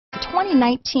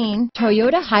2019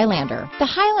 Toyota Highlander. The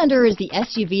Highlander is the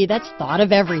SUV that's thought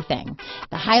of everything.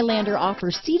 The Highlander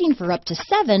offers seating for up to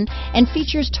 7 and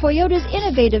features Toyota's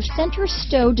innovative center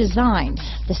stow design.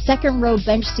 The second row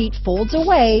bench seat folds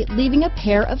away, leaving a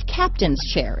pair of captain's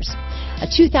chairs. A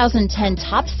 2010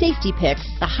 top safety pick,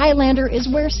 the Highlander is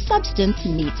where substance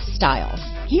meets style.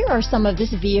 Here are some of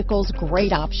this vehicle's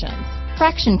great options: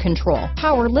 traction control,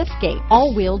 power liftgate,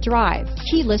 all-wheel drive,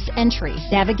 keyless entry,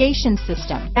 navigation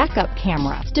system, backup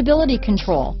camera, stability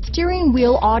control, steering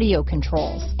wheel audio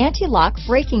controls, anti-lock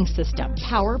braking system,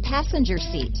 power passenger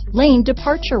seat, lane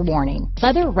departure warning,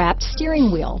 leather-wrapped steering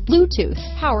wheel, Bluetooth,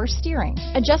 power steering,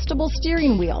 adjustable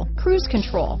steering wheel, cruise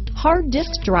control, hard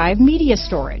disk drive media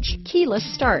storage, keyless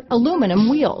start, aluminum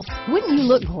wheels. Wouldn't you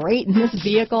look great in this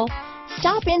vehicle?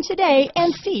 Stop in today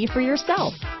and see for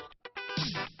yourself.